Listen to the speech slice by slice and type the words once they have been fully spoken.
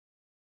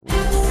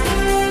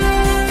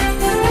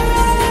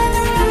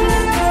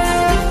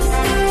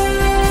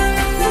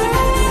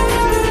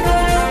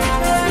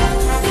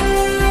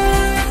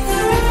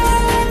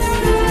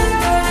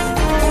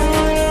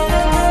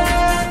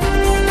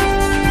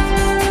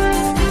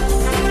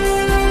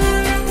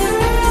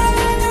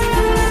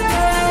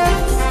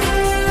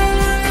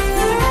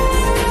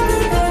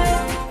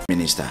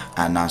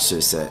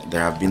announced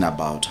there have been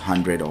about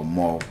 100 or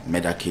more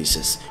murder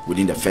cases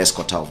within the first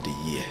quarter of the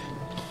year.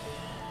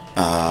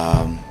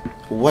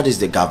 What is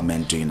the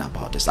government doing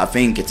about this? I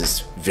think it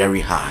is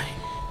very high,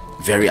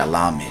 very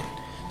alarming.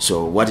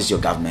 So what is your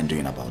government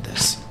doing about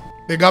this?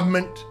 The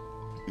government,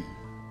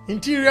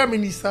 Interior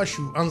Minister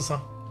should answer.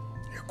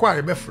 Quite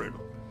a befriend.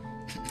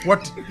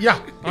 What? Yeah,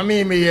 I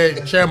mean,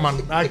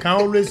 chairman, I can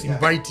always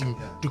invite him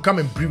to come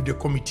and brief the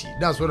committee.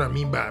 That's what I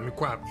mean by I'm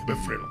quite a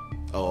befriend.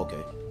 Oh,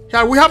 okay.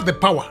 Yeah, we have the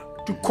power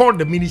to call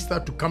the minister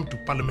to come to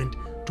parliament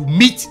to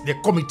meet the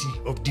Committee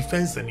of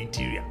Defense and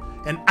Interior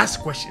and ask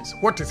questions.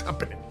 What is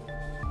happening?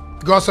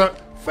 Because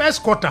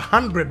first quarter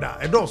 100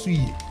 and also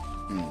year.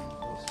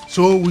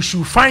 So we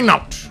should find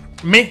out.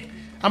 Me,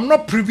 I'm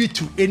not privy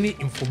to any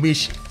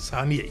information,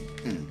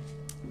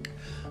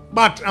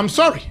 but I'm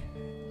sorry.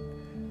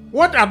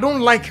 What I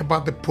don't like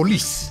about the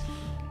police,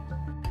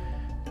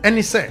 and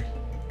he said,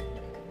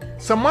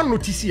 someone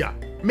notice here,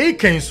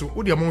 make so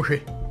with your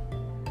monhe.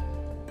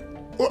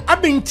 O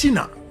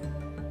Abentina,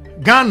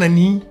 Ghana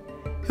ni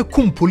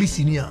ekum police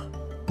in here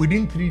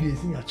within 3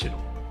 days in your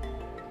channel.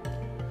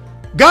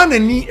 Ghana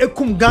ni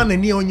ekum Ghana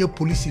ni on your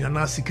police and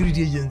our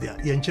security agents there,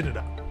 yen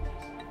channel.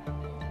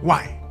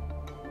 Why?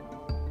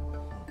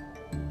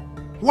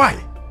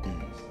 Why?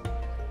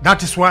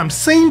 That is why I'm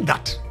saying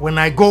that when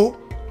I go,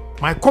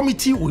 my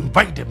committee will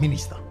invite the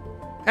minister.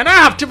 And I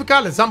have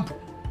typical example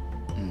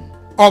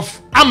of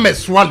Ahmed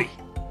Suale.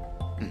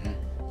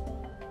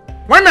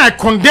 When I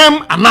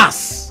condemn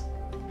Anas,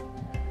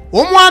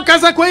 Omwa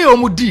Kazakwe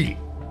Omudi,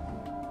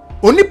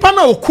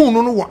 Onipana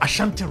Okunu no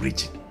Ashanti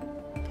region.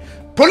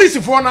 Police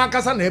for na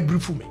kasa na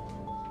brief me.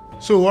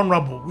 So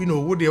honorable, you know,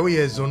 what the way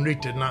is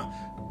exonerated now.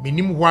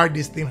 Meaning why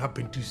this thing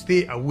happened to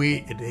stay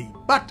away a day.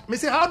 But me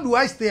say, how do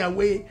I stay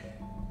away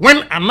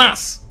when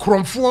Anas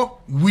Kromfo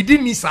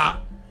within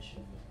Nisa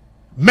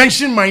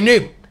mention my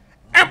name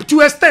up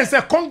to extent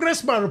a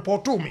congressman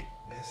report to me.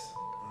 Yes.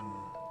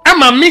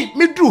 Emma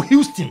me drew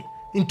Houston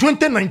in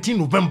 2019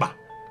 November.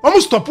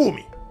 Almost stop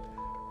me.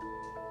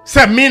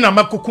 Say me na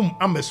makukum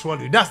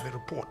ameswali. That's the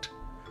report.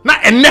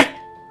 Now and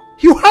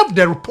you have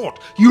the report.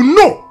 You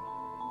know.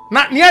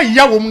 Now near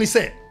ya woman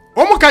say.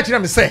 Omo kachira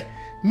me say.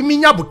 Mimi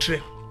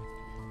nyabutre.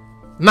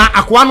 Na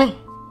akwano.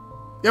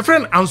 Your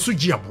friend Anso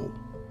Gyeabo.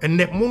 And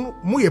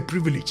mu ye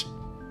privilege.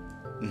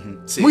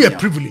 We are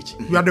privileged.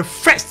 You are the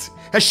first.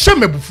 A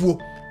shame before.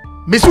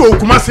 Monsieur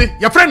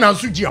Okumase, your friend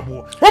Anso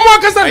Gyeabo. One more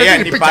person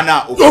in the picture.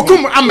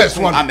 Okum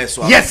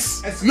Ameswan.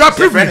 Yes. You are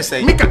privileged.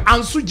 Make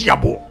Anso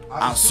Gyeabo.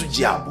 Anso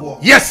Gyeabo.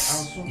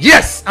 Yes.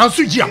 Yes.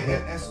 Anso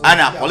Gyeabo. And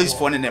a police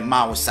phone in the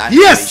mouth.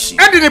 Yes.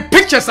 And the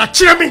pictures are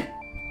cheering.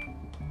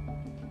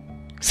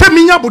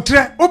 Seminya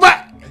Butre over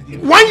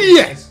 1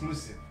 year.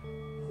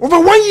 Over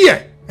 1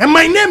 year. And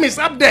my name is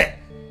up there.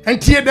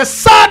 And here the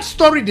sad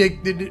story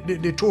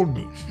they told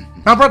me.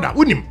 My brother,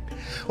 with him.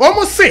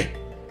 Almost say,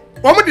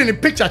 almost in the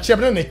picture,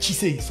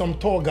 say some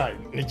tall guy.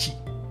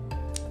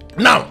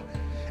 Now,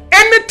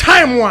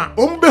 anytime one,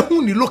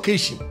 the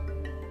location,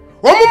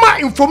 my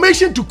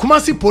information to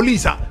Kumasi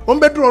police,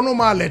 no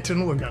my letter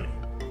no again.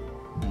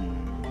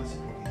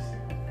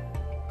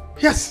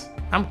 Yes,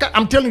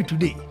 I'm telling you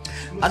today.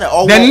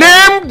 The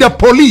name the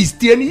police,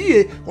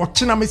 TNE or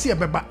Chinamesi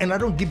Abeba, and I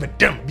don't give a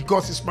damn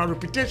because it's my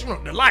reputation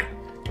on the line.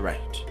 Right.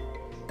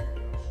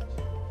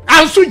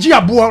 Anso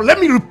Gyeabo, let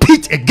me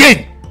repeat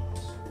again.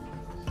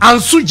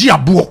 Anso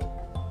Gyeabo.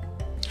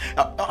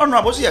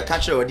 Honorable, you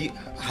catch already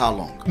how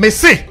long? Me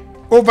say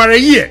over a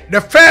year.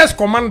 The first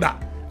commander,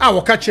 I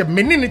will catch him.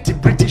 Meninity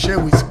British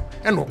Airways,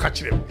 and will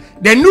catch him.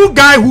 The new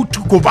guy who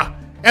took over,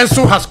 and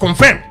so has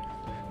confirmed.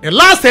 The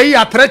last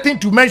year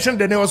threatened to mention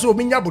the name also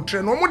Minyabu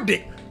train. No more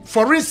day.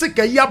 Forensic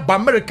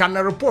American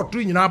report to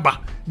Inaba.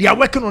 They are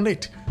working on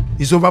it.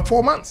 It's over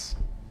 4 months.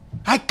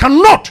 I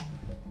cannot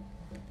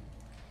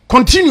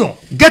continue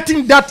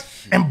getting that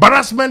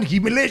embarrassment,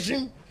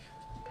 humiliation,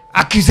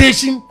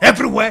 accusation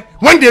everywhere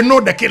when they know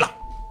the killer.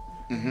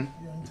 And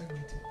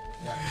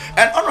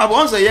honorable,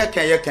 once a year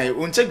can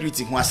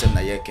integrity who has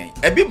a year can.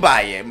 A bit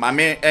by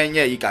Mame and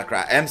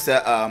Yakra,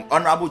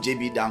 Honorable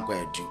JB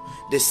Danquah do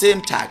the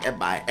same tag a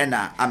by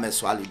Anna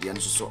Ameswali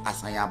and so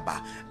as I am.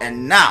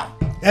 And now,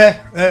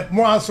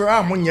 more answer,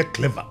 I'm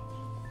clever.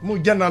 More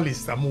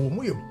journalists are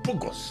more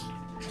bogus.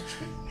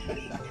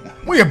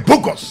 We are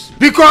bogus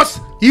because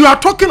you are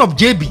talking of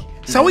JB.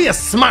 So we are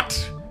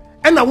smart,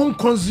 and I won't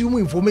consume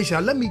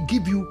information. Let me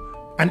give you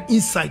an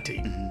insight.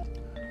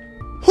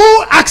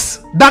 Who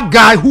asked that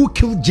guy who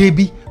killed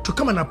JB to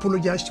come and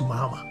apologize to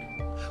Mahama?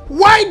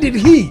 Why did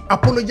he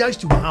apologize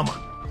to Mahama?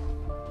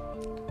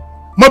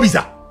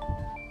 Mobiza,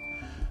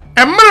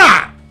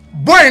 Emra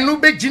boy no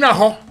be jina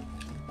ho.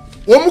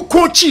 Omu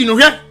coach no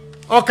hwe.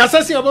 O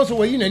kasasi aboso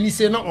we yin ani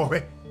se na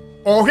ohwe.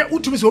 Ohwe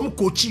utumi se omu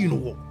coach no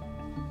wo.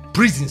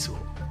 Prisons.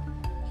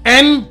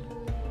 And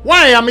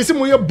why am I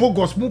saying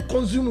bogus? More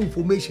consume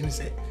information.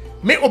 Say,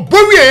 me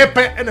obowi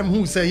epe and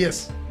who say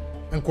yes.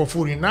 And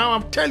Kofuri. Now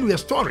I'm telling you a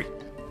story.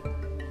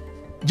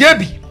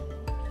 JB,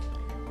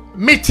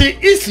 Miti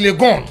is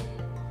Legon.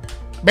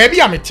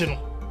 Baby, I'm it.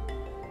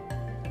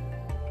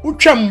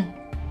 Ucham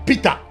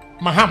Peter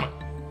Mahama.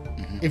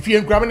 If you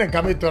encourage and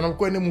come to an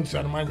Queen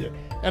Musa manager,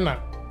 and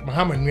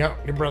Mahama knew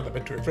the brother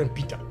better, friend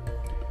Peter.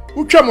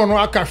 Who came on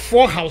Aka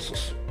 4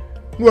 houses.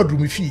 No do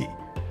me fee.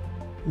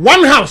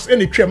 1 house in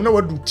the tram,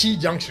 no do T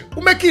junction. Who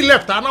make it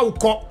left, and I will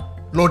call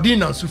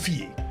Lordine and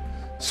Sophie.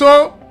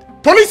 So,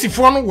 police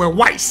phone were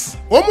wise.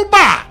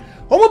 Omuba,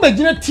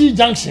 Omubagina T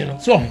junction.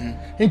 So,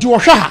 into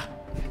Washaha,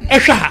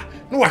 Eshaha,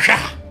 no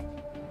Washaha.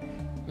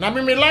 Now,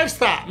 me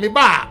lifestyle, me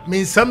bar,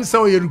 me some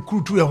so you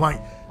recruit to a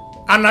wine.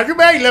 And I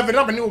remember 11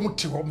 up and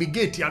you me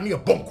gate and you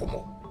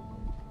bonkomo.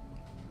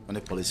 On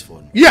the police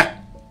phone. Yeah.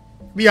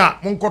 We are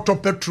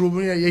Monkoto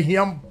petrol,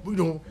 you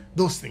know,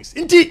 those things.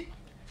 Indeed,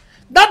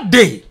 that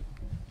day,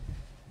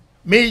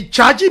 me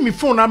charging me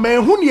phone, I may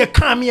who near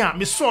Kamia,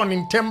 me son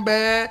in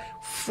Tembe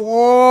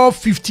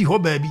 450 ho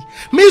baby.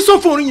 Me so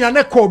phone in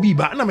a call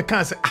biba, and I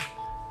can't say,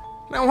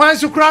 now why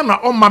is you crying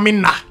on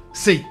mamina?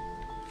 Say,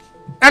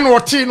 and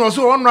what teen was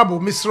so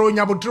honorable, Miss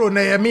Ronabotro,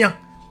 Nehemia,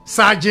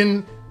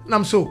 Sergeant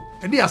Namso,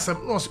 and the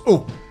assam was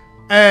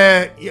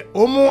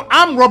Omo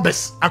arm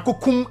robbers, a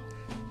cocoon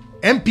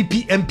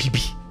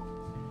MPP.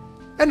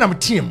 And I'm a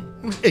team.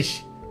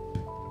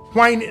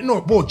 Why no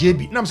boy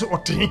JB? And I'm so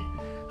what and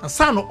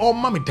son of all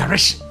mammy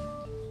direction.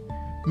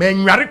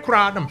 Men yari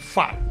crowd and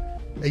fire.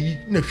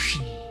 No she.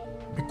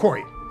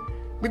 Because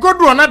we go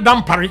to another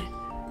damn parry.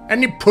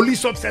 Any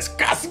police officers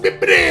cast me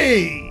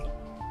brave.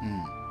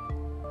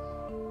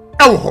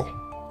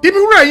 Oh, did we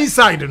right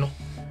inside, no?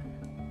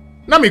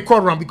 Now me call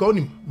around because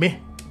me.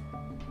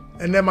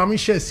 And then mommy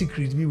share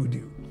secret with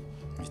you.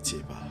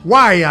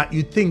 Why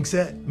you think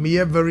say me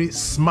are very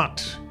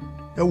smart?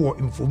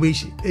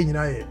 Information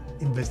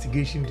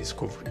investigation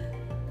discovery.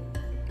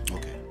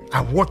 Okay.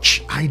 I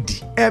watch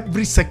ID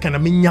every second. I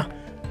mean,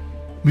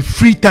 me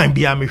free time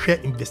be me share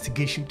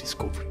investigation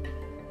discovery.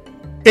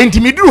 And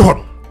me do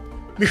hon.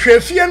 Me share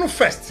fear no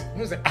first.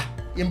 You say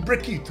you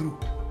break it through.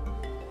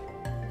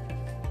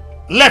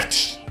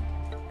 Left,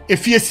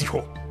 if yes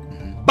ho.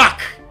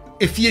 Back,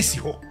 if yes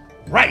ho.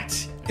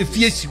 Right, if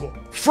yes ho.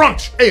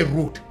 Front, a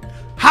road.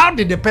 How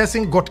did the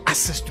person got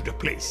access to the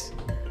place?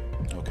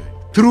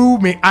 Through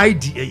my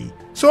IDA.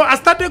 So I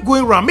started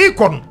going around me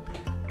con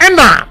and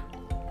now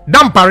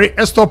Dampare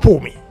stop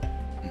me.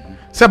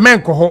 Say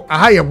men ko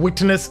I have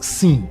witness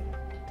scene.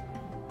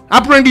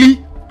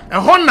 Apparently a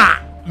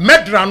hona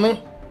medrano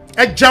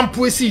a jump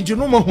we see you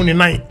no more huni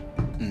nine.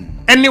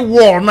 Any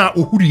wall na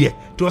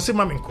ohuriye to say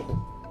mamen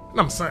ko.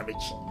 Nam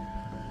sandwich.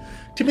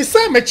 To me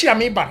say mechi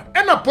ameba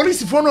and a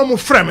police phone no mo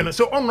frame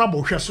so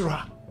honorable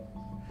hwesoro.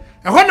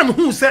 A hona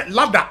who said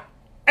ladder.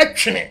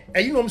 Actually,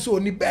 you know, so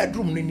in the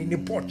bedroom, in the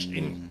porch.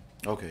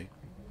 Okay.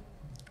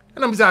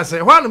 And I'm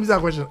saying, why am I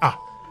question?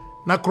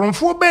 Na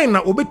Cronfo Ben,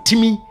 na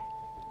obetimi,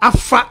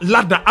 afa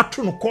ladder,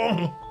 atuno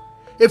come,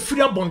 a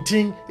free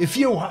bunting, a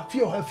few, a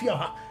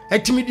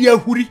timidia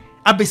huri,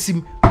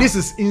 abesim. This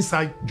is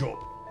inside job.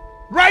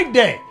 Right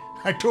there,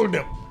 I told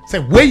them, say,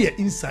 where your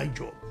inside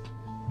job.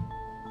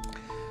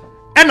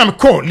 And I'm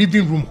called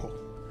living room.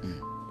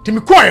 To me,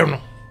 quiet no.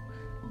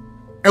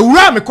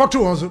 Ewura me koto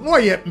onzo no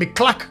ye me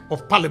clerk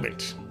of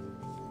parliament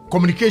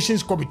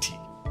communications committee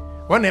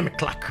one name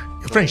clerk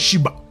your friend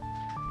Shiba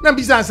na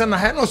business na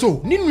ha no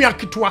so ni nua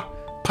ketwa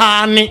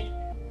pa ne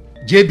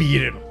JB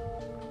yire no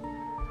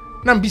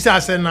na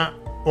business na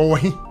owo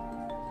hi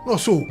no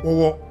so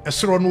owo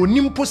esoro no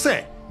onimpo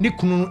se ni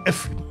kunu no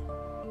afiri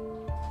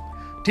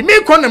ti me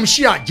ko nam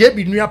hia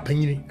JB nua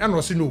panyini na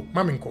no so no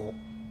mame nko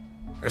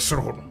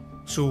esoro no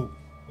so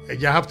I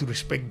have to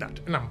respect that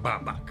and I'm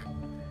back.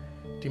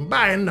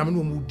 Timba and na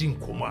no mu din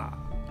koma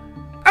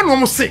and wo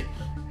mo se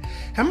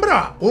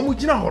embra wo mu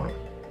gina ho no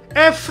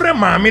efre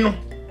maame no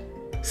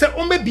se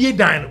o mebie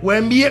dan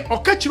wa mbie o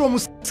ka kire wo mu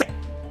se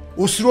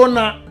osuro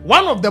na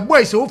one of the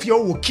boys of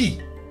your key.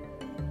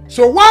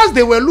 So whilst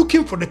they were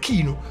looking for the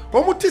key no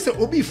wo mu tise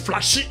obi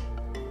flash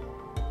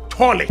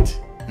toilet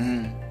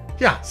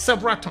yeah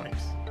several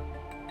times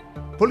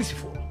police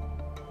for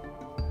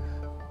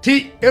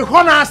ti e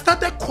hona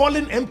started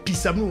calling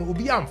MPs am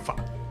obi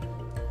amfa.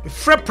 The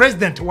Fred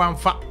president one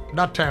fa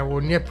that time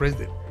was near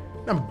president.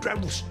 I'm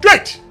driving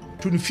straight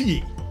to the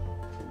fee.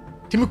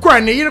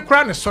 Timikwa ne yire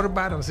kra ne sorry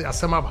bad and say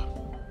asemaba.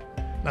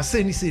 Na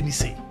say ni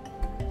say.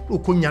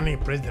 Okonya ne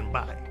president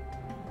by.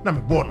 Na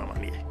me born na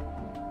ne.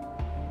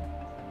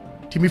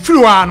 Timi free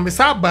one me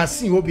sa ba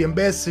sin obi en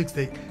be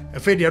 60. E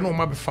fe de no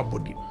ma be fa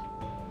body.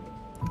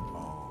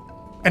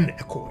 And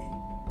echo.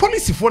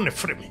 Police for ne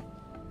free me.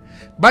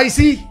 But you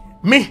see,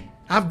 me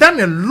I've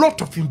done a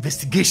lot of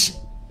investigation.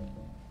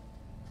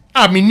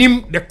 I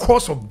mean the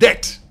cause of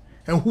death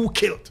and who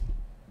killed.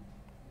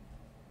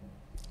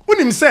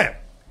 When him say,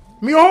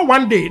 me all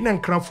one day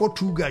then can afford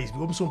 2 guys. We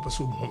almost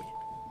person home.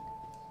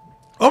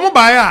 Omo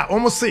baya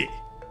almost say,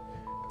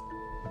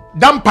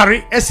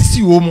 Dampare SC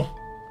omo.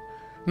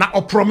 Na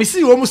o promise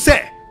omo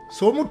say,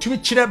 so omo tumi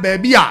chire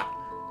baby a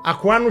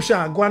akwa no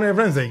sha agwa na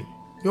friends say.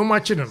 You ma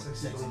chire no.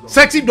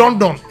 Sexy don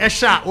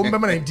esha omo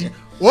be na ndi.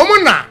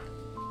 Omo na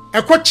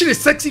ekwo chire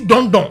sexy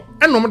don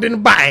and omo de no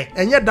bae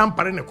enye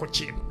Dampare na ekwo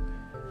chire.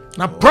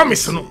 Na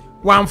promise no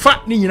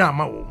wamfa ni nyina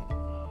ama wo.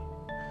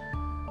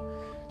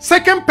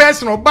 second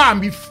person oba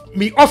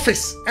me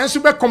office enso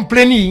be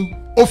complaining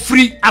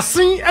ofri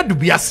asin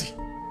adubiase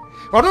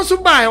ono so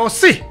ba o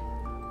se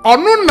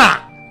ono na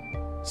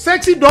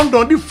sexy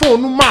don di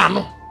phone ma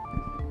no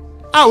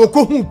a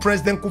wokohu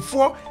president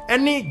Kufo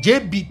any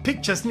JB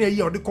pictures na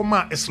ye o de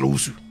koma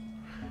eslowsu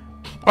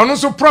ono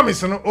so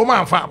promise no o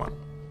ma fa ama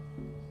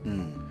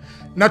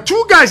na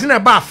two guys na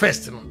ba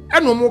first no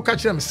eno mo ka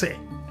kire me say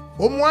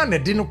o mo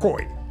an de no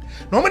koy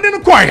na o mo de no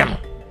koy no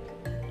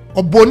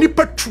oboni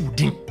patu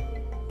din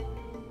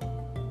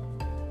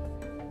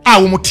a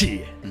wo mo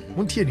tie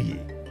ni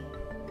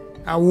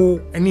awo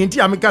eni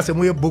enti ameka se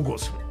mo ye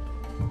bogus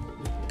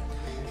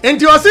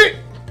enti o si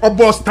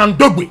obo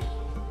standogbe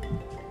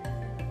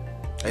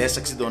aye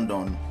sexy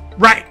don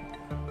right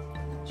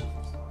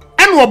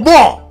en wo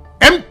bo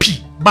MP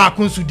ba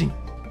konsudin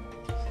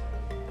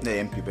na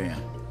MP ben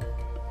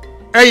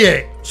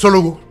eye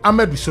Sologo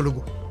Ahmed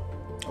Sologo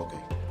okay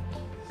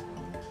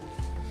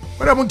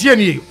wala mo tie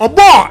ni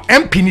obo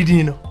MP ni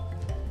din no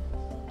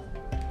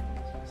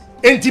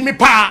enti me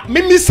pa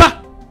me misa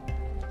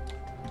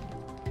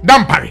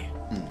Dampare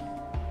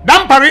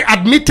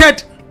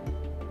admitted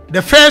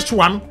the first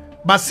one,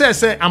 but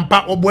says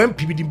ampa obo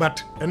MPBD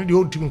but and the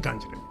old team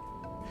country.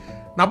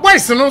 Now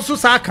boys no so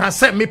sa can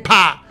say me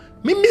pa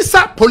me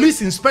misa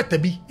police inspector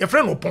bi your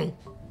friend opon.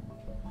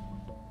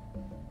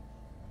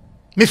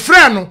 Me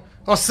friend no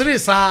o sere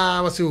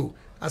sa was you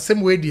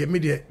asem we dey me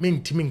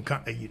ntimi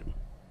nka ayi no.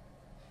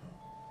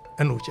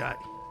 And o chai.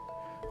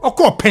 O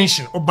call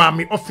pension o ba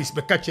me office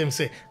be catch him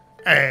say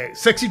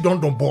sexy don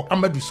bo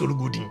Amadu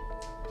Sologo din.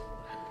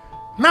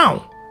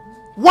 Now,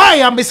 why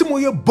am I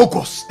saying you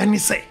bogus? And he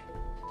say,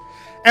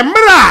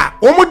 "Emra,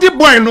 omudi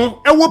boy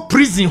no, e wo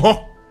prison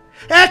ho.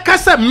 E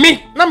kasa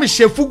me na me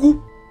shefugu.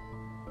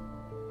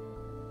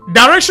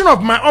 Direction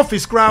of my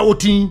office kra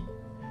otin.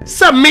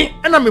 Say me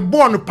na me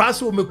born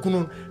pass o me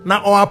kunu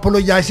na o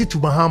apologize to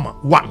Bahama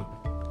 1.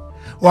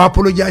 O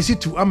apologize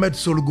to Ahmed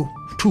Sologo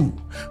 2.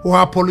 O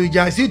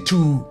apologize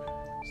to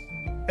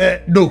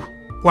no,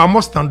 o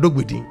must stand dog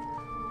with him.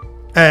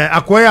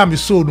 Akwaya me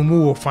so no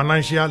more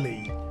financially.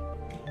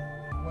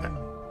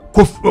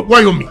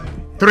 Why you me?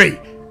 3.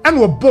 And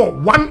we bought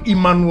 1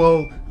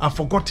 Emmanuel I've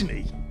forgotten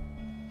it.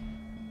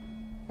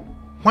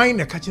 Why in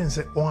the kitchen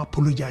say oh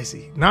apologize?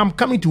 Now I'm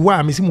coming to why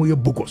I'm missing more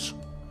bogus.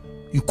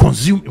 You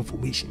consume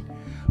information.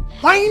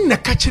 Why in the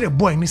kitchen a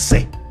boy and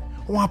say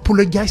oh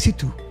apologize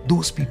to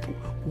those people?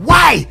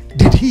 Why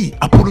did he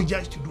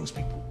apologize to those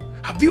people?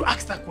 Have you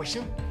asked that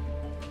question?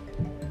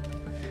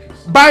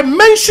 By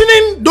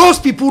mentioning those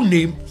people's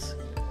names,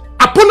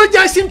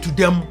 apologizing to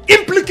them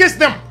implicates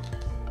them.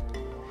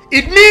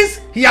 It means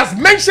he has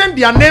mentioned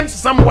their names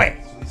somewhere.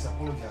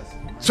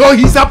 So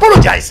he's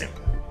apologizing.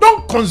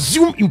 Don't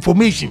consume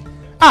information.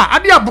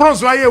 Adia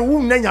Bronze, my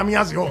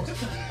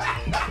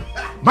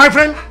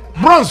friend,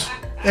 Bronze,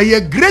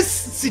 a great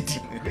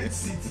city.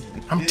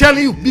 I'm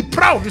telling you, be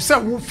proud to say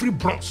we're free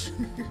Bronze.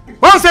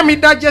 Once I meet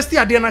that just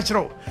the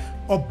natural.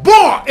 Or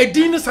boy, a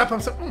dinner sap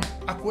and say,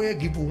 I could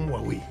give him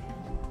away.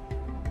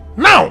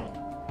 Now,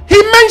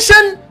 he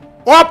mentioned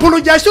or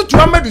apologize to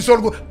Ahmed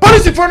Sologo.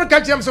 Police if you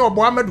catch him say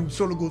Ahmed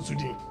Sologo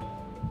Sudin.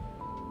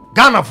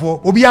 Ghana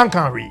for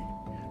Obiankari.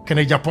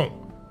 Agyeapong.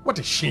 What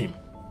a shame.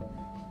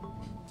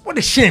 What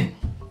a shame.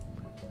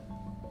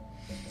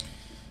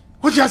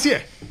 What you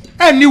say?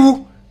 And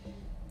you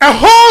a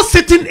whole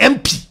sitting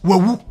MP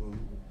were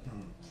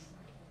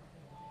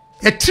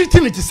a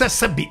treating it says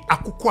Sabi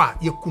Akukwa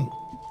Yakum.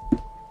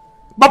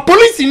 But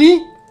police in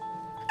me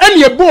and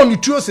you're born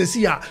you says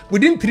here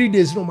within 3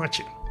 days no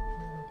matching.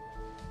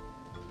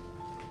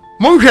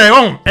 Monhwe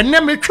on enne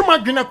me twema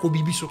dwena ko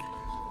bibi so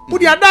wo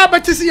dia da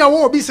betisi ya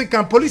wo obi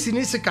sekan police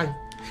ni sekan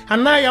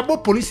ana ya bo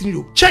police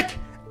ni check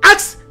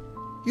ask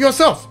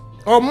yourself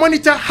or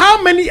monitor how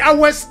many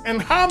hours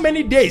and how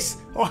many days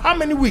or how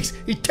many weeks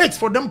it takes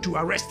for them to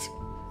arrest.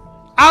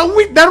 Are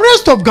we the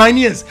rest of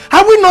Ghanaians,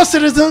 are we not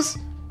citizens?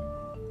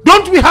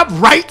 Don't we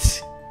have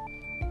rights?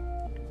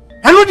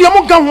 Hello dia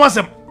mo gan ho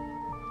asem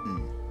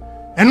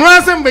eno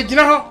asem be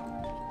gina ho.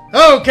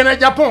 Oh, can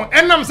Agyeapong?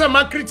 And I'm saying,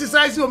 I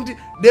criticize you.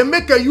 They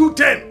make a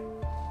U-turn.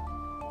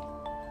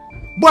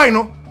 Boy,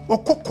 no, or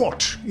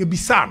court, you be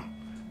son.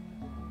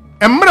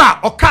 And Mra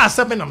or car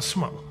 7 I'm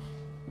small.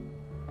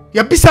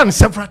 You be son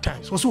several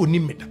times. Also,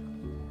 Onimeda.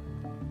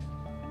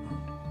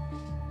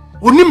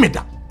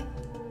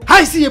 How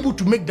is he able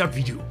to make that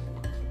video?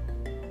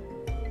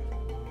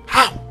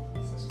 How?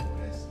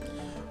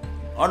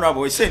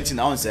 Honorable, saying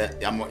now,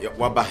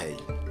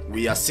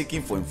 we are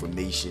seeking for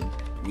information.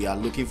 We are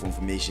looking for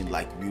information,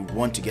 like we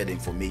want to get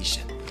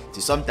information. So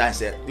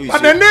sometimes,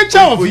 but the nature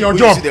of your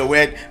job, the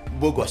word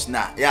bogus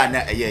now,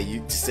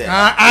 you say,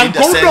 and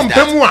Godom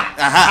Pemwa,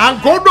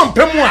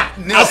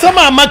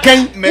 Asama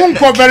Macken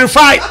won't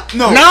verify.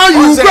 No, now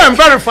you go and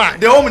verify.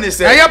 The woman is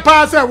saying,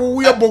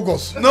 we are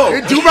bogus. No,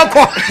 the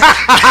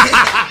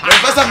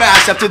first time I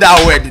accepted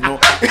that word, you know,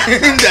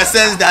 in the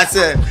sense that,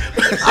 say,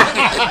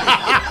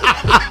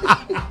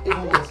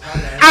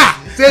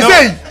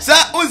 sir,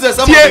 say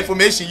some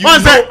information you know.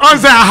 On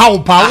say how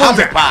pa.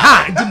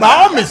 By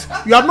all means,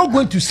 you are not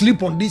going to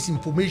sleep on this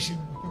information.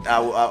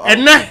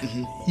 And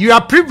then you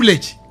are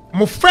privileged.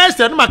 My first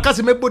and my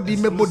cousin me body.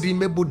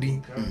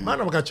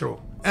 Man, I'm catch you.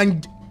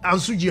 And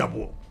Anso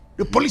Gyeabo.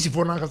 The police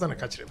for now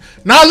catch them.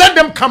 Now let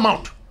them come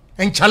out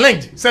and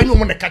challenge. Say you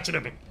want to catch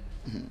them.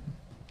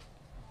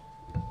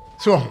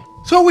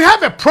 So we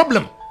have a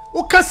problem.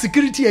 Okay,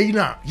 security here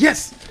now.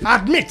 Yes, I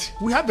admit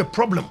we have a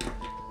problem.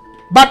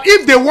 But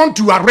if they want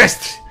to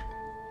arrest,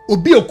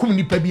 Obi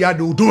Okumni Pebia,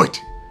 they will do it.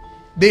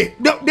 They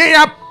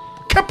are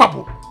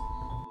capable.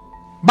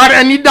 But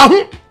I need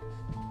that.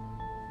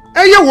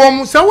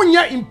 So when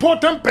you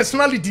important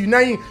personality, now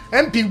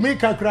MP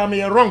make a crime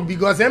wrong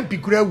because MP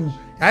Krewu,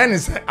 I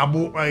say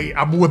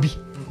Abu Abi.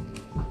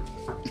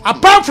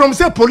 Apart from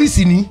say police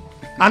ni,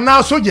 and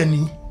now soldier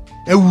ni,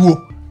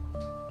 ewo.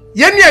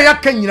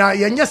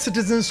 Yenya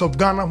citizens of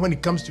Ghana when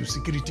it comes to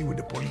security with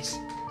the police.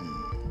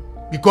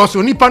 Because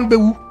onipan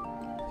bewu,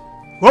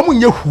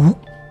 wamunye hu.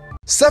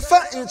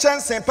 Sefa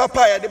inchansen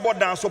papa ya de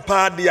bodan so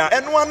padia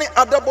enwane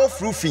adabo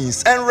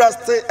roofings and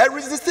rusty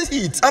resist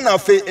heat and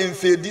afe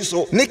enfedi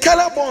so ni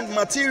color bond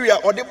material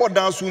or de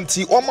bodan so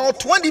nti omo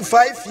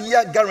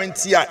 25-year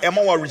guarantee a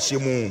ema wa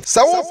rechemu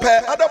sa wo pe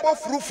adabo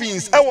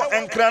roofings e wo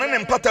enkrane ne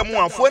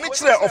mpatamu afo ani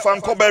kire of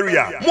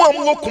ankoberia mo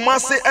amwo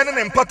kumase ene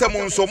ne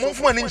mpatamu nso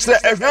momfo ani kire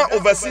ehwan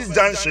overseas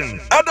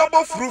junction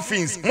adabo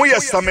roofings mo ye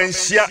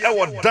samenhia e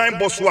wo dan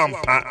boso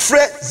ampa fre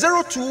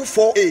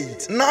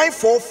 0248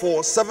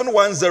 944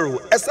 710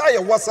 Esa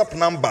your WhatsApp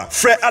number.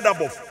 Fred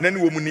Adabov, nani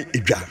wo muni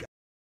idwa.